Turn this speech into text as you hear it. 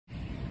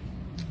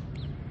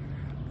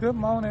Good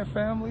morning,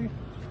 family.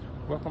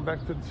 Welcome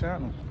back to the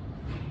channel.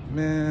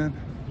 Man,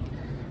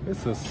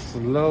 it's a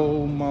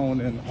slow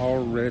morning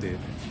already.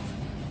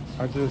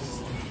 I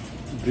just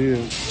did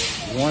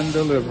one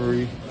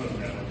delivery,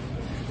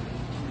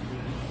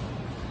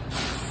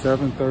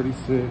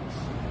 7:36.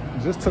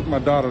 Just took my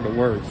daughter to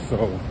work,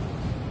 so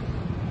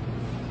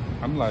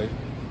I'm like,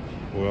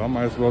 well, I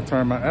might as well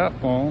turn my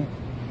app on.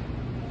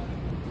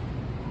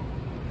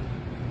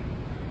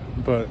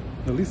 But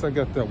at least I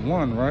got that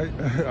one, right?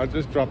 I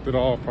just dropped it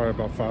off probably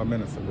about 5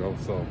 minutes ago,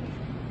 so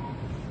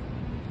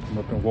I'm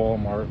up in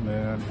Walmart,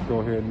 man. Go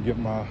ahead and get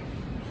my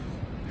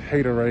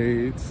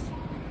haterades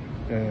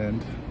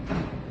and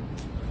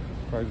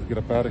probably just get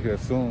up out of here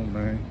soon,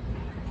 man.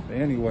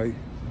 Anyway,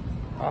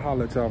 I'll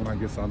holler at y'all when I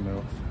get something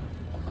else.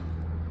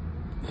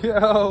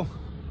 Yo,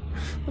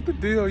 what the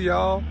deal,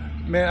 y'all?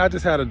 Man, I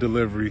just had a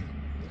delivery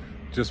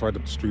just right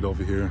up the street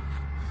over here.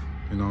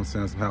 You know what I'm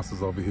saying? Some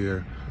houses over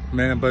here.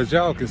 Man, but as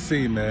y'all can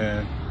see,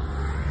 man,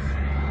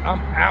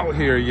 I'm out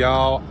here,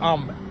 y'all.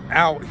 I'm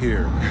out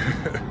here.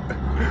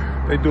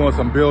 They doing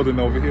some building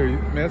over here.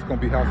 Man, it's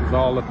gonna be houses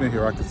all up in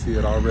here. I can see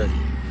it already.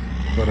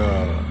 But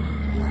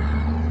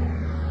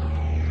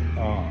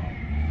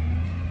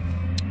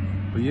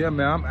yeah,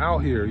 man, I'm out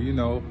here, you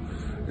know.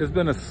 It's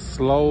been a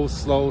slow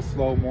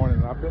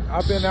morning.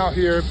 I've been out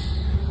here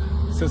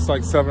since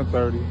like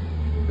 7:30.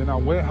 Then I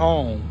went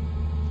home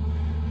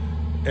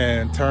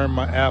and turned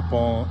my app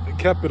on,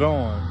 kept it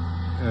on,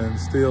 and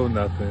still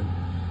nothing,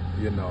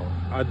 you know.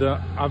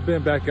 I've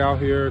been back out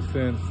here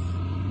since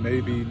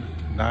maybe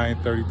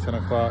 9:30, 10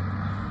 o'clock,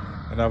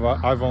 and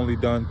I've only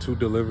done 2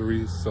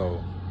 deliveries,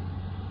 so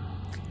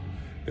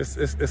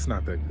it's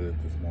not that good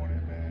this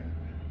morning, man.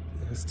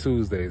 It's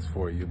Tuesdays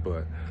for you,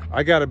 but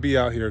I gotta be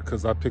out here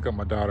because I pick up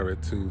my daughter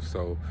at 2,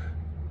 so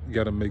you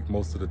gotta make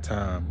most of the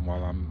time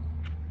while I'm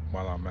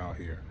out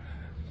here.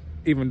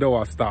 Even though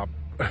I stopped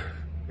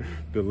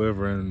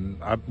delivering,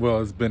 well,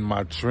 it's been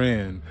my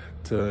trend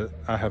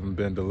I haven't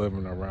been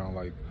delivering around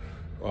like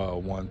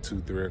 1,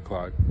 2, 3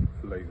 o'clock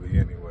lately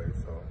anyway,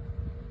 so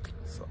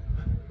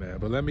man,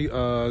 but let me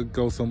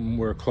go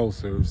somewhere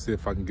closer, see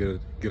if I can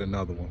get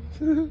another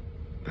one.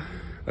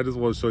 I just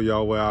want to show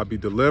y'all where I'll be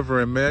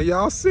delivering, man.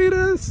 Y'all see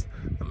this?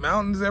 The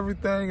mountains,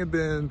 everything, and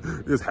then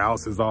this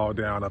house is all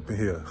down up in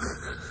here.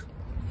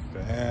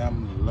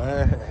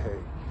 Family.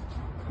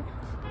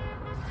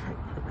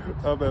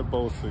 I'm at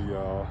Bosa,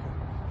 y'all.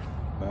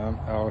 Now I'm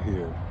out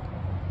here.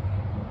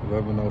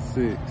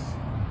 11:06.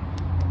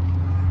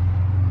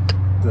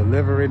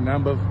 Delivery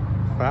number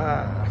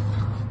 5.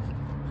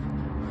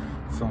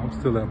 So I'm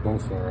still at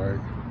Bosa,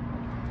 right?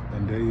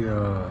 And they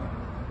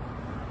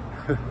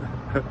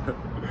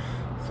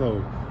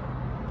so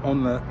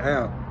on the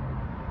app,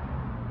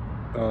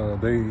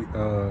 they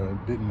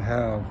didn't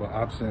have an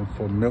option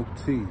for milk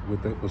tea,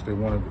 which they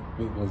wanted,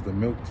 was the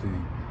milk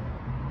tea,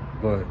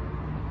 but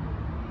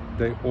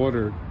they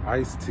ordered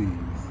iced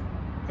teas,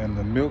 and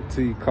the milk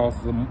tea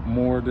costs them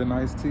more than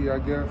iced tea, I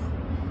guess.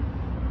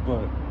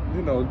 But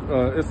you know,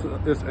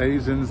 it's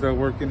Asians that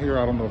work in here.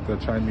 I don't know if they're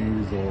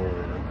Chinese or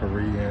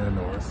Korean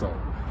or so,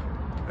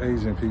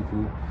 Asian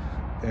people,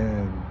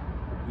 and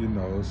you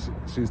know,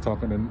 she's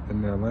talking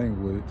in their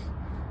language,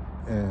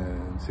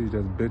 and she's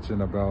just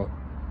bitching about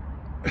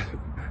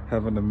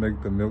having to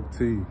make the milk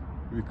tea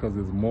because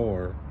it's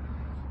more.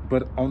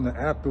 But on the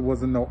app, there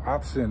wasn't no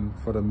option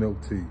for the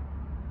milk tea.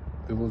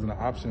 There wasn't an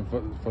option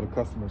for the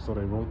customer, so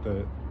they wrote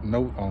that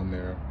note on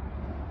there.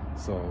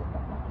 So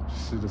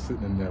she's just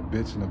sitting in there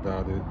bitching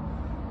about it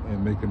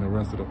and making the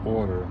rest of the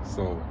order.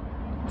 So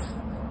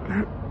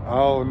I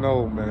don't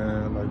know,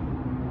 man. Like,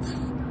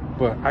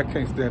 but I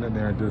can't stand in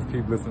there and just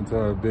keep listening to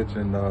her bitch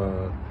in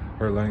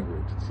her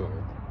language. So,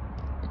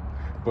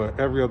 but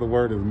every other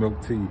word is milk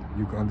tea.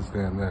 You can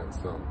understand that.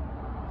 So,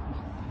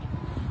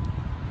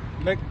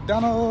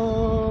 McDonald's.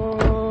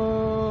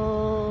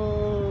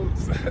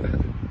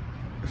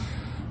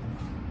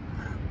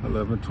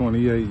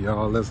 11:28,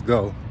 y'all. Let's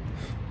go,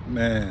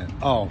 man.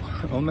 Oh,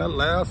 on that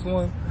last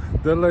one,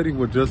 that lady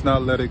would just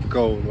not let it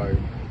go. Like,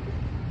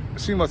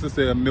 she must have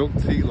said milk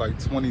tea like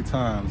 20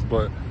 times,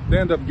 but they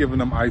end up giving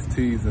them iced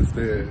teas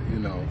instead, you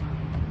know,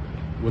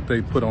 what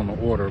they put on the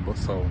order. But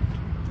so,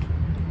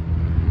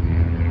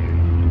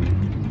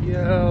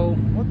 yo,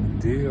 what the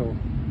deal?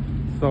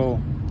 So,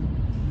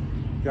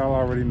 y'all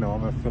already know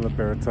I'm at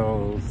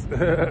Filiberto's.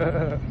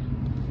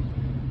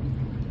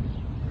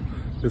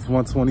 It's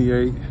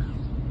 1:28.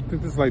 I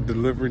think this is like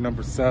delivery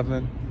number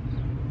 7,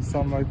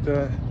 something like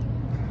that.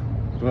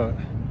 But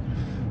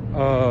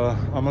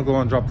I'm gonna go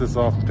and drop this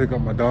off and pick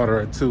up my daughter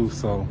at 2,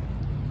 so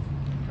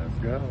let's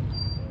go.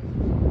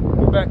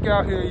 We're back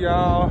out here,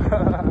 y'all.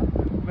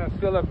 I'm at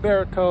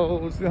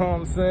Filiberto's, you know what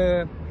I'm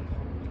saying?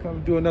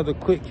 Come do another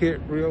quick hit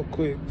real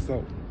quick.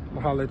 So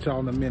I'll holler at y'all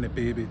in a minute,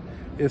 baby.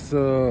 It's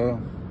 3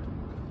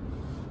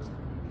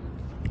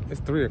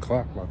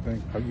 o'clock, I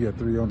think. Oh yeah,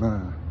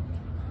 3:09.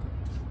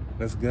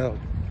 Let's go.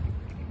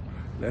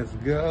 Let's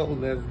go.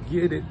 Let's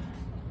get it.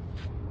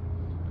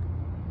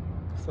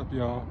 What's up,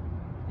 y'all?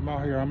 I'm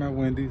out here. I'm at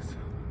Wendy's.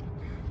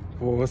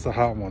 Oh, it's a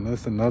hot one.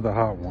 It's another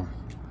hot one.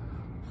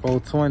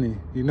 4:20.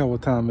 You know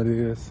what time it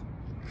is.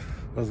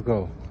 Let's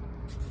go.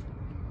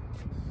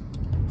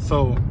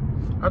 So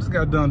I just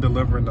got done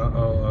delivering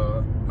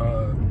a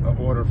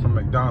order from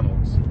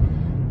McDonald's,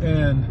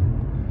 and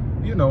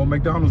you know,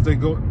 McDonald's, they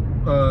go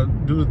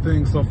do the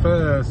thing so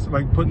fast,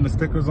 like putting the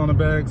stickers on the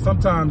bag.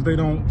 Sometimes they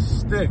don't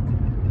stick,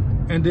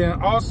 and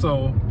then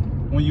also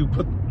when you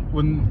put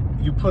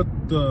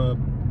the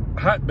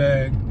hot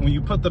bag, when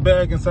you put the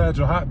bag inside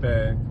your hot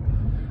bag,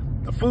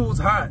 the food's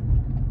hot.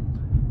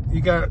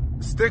 You got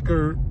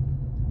sticker,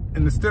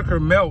 and the sticker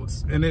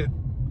melts and it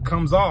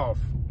comes off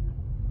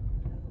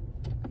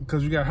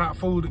because you got hot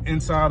food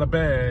inside a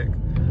bag.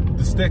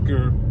 The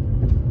sticker,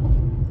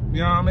 you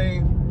know what I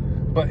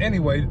mean? But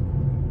anyway,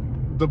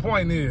 the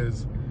point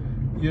is,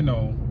 you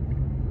know,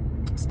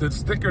 the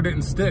sticker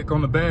didn't stick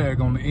on the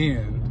bag on the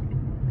end,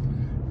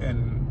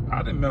 and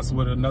I didn't mess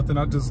with it or nothing.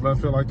 I just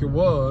left it like it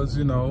was,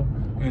 you know,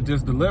 and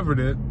just delivered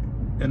it.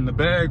 And the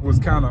bag was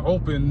kind of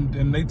open,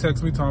 and they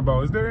text me talking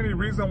about, is there any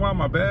reason why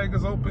my bag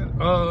is open?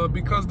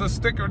 Because the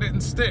sticker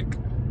didn't stick.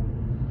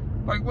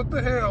 Like, what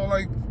the hell?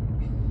 Like,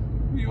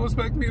 you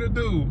expect me to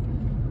do?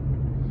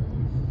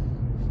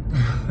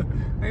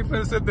 Ain't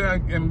finna sit there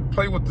and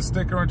play with the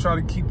sticker and try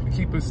to keep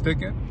it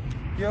sticking.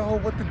 Yo,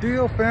 what the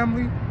deal,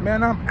 family?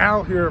 Man, I'm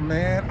out here,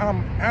 man.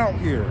 I'm out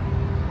here.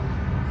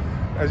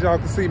 As y'all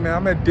can see, man,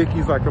 I'm at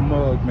Dickie's like a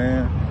mug,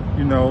 man.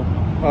 You know,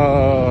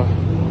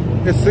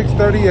 it's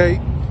 6:38.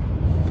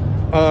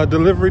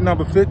 Delivery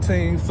number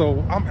 15.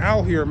 So I'm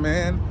out here,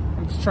 man.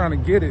 I'm just trying to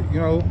get it, you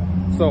know.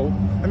 So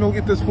let me go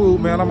get this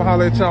food, man. I'm gonna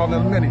holler at y'all in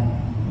a minute.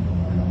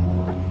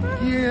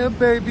 Yeah,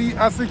 baby,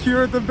 I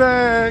secured the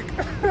bag.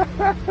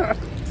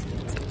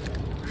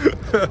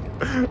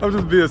 I'm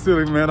just being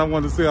silly, man. I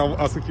wanted to say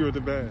I secured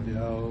the bag.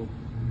 Yo,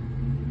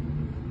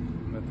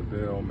 I'm at the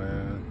bell,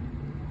 man.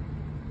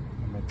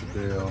 I'm at the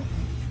bell.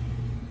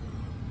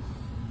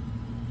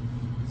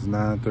 It's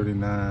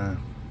 9:39.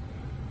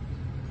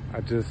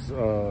 I just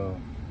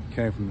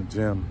came from the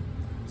gym,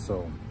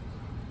 so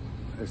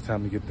it's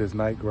time to get this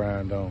night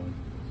grind on.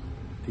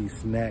 These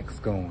snacks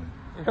going.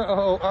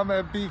 Yo, I'm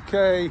at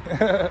BK.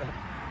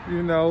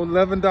 You know,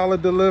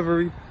 $11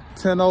 delivery,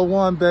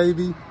 10:01,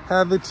 baby.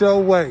 Have it your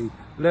way.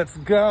 Let's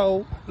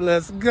go.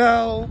 Let's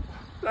go.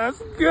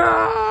 Let's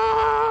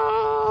go.